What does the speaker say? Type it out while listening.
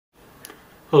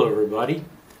Hello everybody.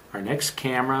 Our next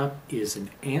camera is an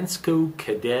Ansco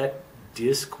Cadet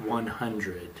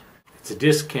Disc100. It's a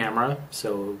disc camera,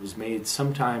 so it was made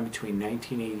sometime between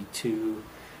 1982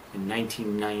 and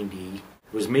 1990. It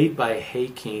was made by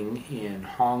Heiking in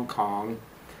Hong Kong.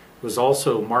 It was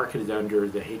also marketed under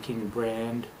the Heiking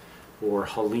brand or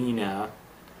Helena.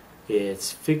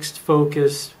 It's fixed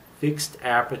focus, fixed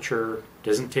aperture,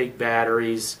 doesn't take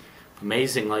batteries.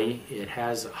 Amazingly, it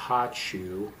has a hot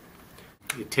shoe.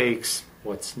 It takes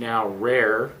what's now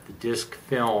rare, the disc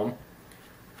film.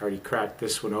 I already cracked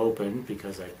this one open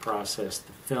because I processed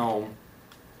the film.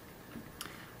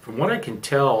 From what I can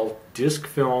tell, disc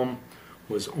film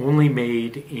was only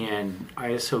made in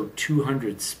ISO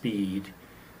 200 speed.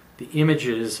 The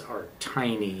images are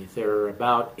tiny. They're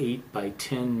about 8 by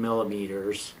 10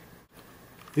 millimeters.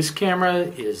 This camera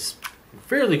is in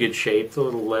fairly good shape. The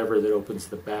little lever that opens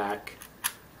the back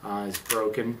is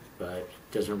broken, but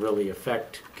doesn't really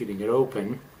affect getting it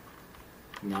open.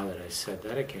 Now that I said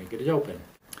that, I can't get it open.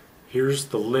 Here's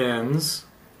the lens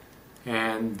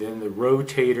and then the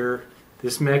rotator.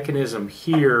 This mechanism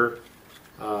here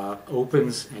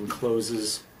opens and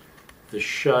closes the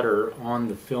shutter on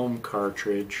the film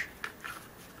cartridge.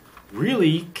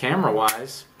 Really,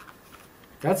 camera-wise,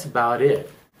 that's about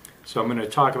it. So I'm going to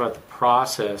talk about the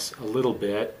process a little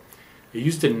bit. I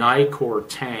used a Nikkor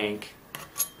tank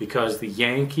because the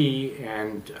Yankee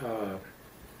and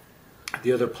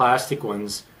the other plastic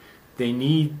ones, they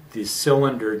need the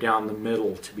cylinder down the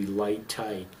middle to be light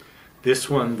tight. This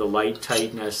one, the light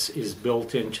tightness is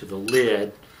built into the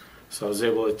lid, so I was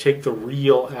able to take the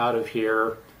reel out of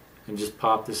here and just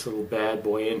pop this little bad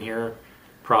boy in here,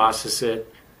 process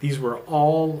it. These were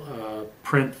all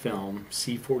print film,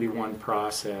 C41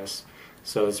 process,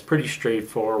 so it's pretty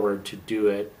straightforward to do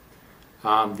it.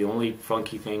 The only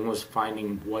funky thing was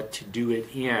finding what to do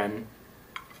it in.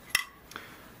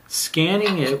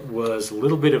 Scanning it was a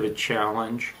little bit of a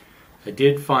challenge. I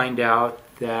did find out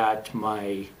that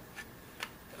my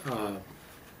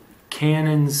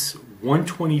Canon's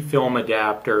 120 film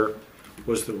adapter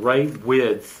was the right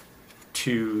width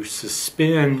to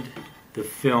suspend the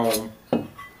film. It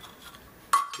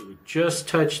would just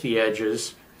touch the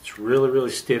edges. It's really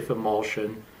stiff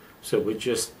emulsion, so it would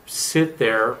just sit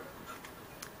there,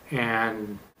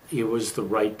 and it was the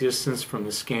right distance from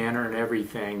the scanner and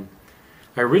everything.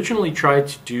 I originally tried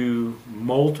to do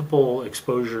multiple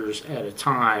exposures at a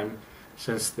time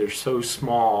since they're so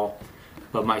small,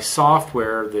 but my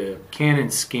software, the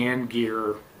Canon Scan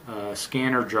Gear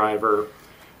scanner driver,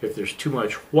 if there's too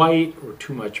much white or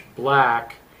too much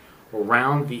black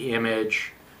around the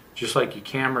image, just like your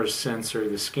camera's sensor,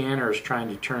 the scanner is trying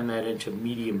to turn that into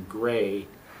medium gray,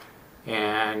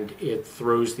 and it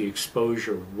throws the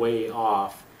exposure way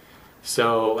off.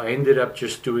 So I ended up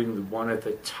just doing the one at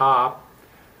the top.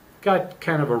 Got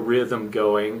kind of a rhythm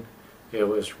going. It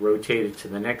was rotated to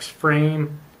the next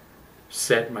frame,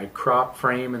 set my crop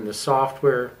frame in the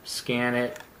software, scan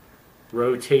it,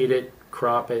 rotate it,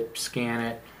 crop it, scan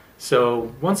it.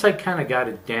 So once I kind of got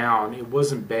it down, it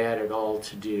wasn't bad at all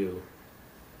to do.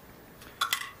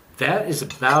 That is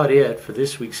about it for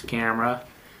this week's camera.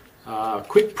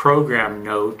 Quick program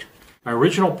note. My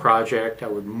original project, I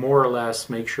would more or less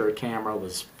make sure a camera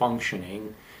was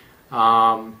functioning.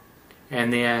 And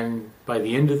then by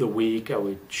the end of the week, I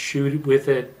would shoot with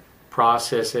it,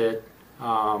 process it.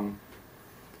 So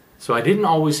I didn't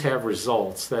always have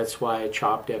results. That's why I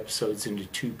chopped episodes into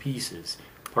two pieces.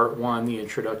 Part one, the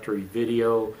introductory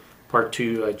video. Part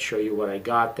two, I'd show you what I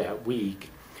got that week.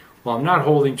 Well, I'm not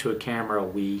holding to a camera a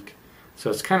week, so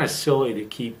it's kind of silly to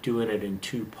keep doing it in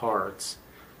two parts.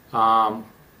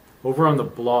 Over on the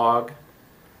blog,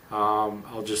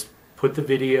 I'll just put the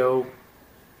video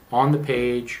on the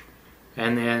page,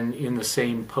 and then in the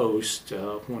same post,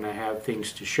 when I have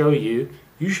things to show you,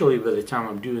 usually by the time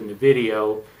I'm doing the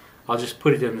video, I'll just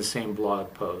put it in the same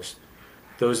blog post.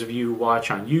 Those of you who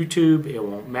watch on YouTube, it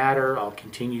won't matter. I'll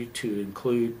continue to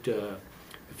include a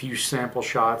few sample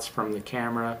shots from the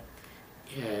camera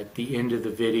at the end of the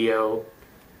video,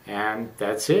 and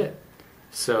that's it.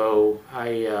 So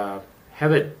I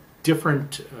have a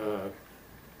different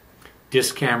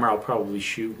disc camera I'll probably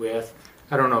shoot with.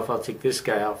 I don't know if I'll take this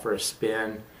guy out for a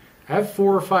spin. I have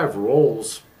 4 or 5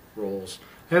 rolls.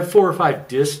 I have 4 or 5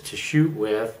 discs to shoot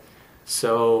with.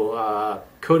 So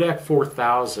Kodak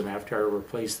 4000, after I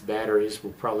replace the batteries,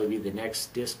 will probably be the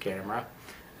next disc camera.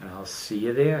 And I'll see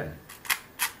you then.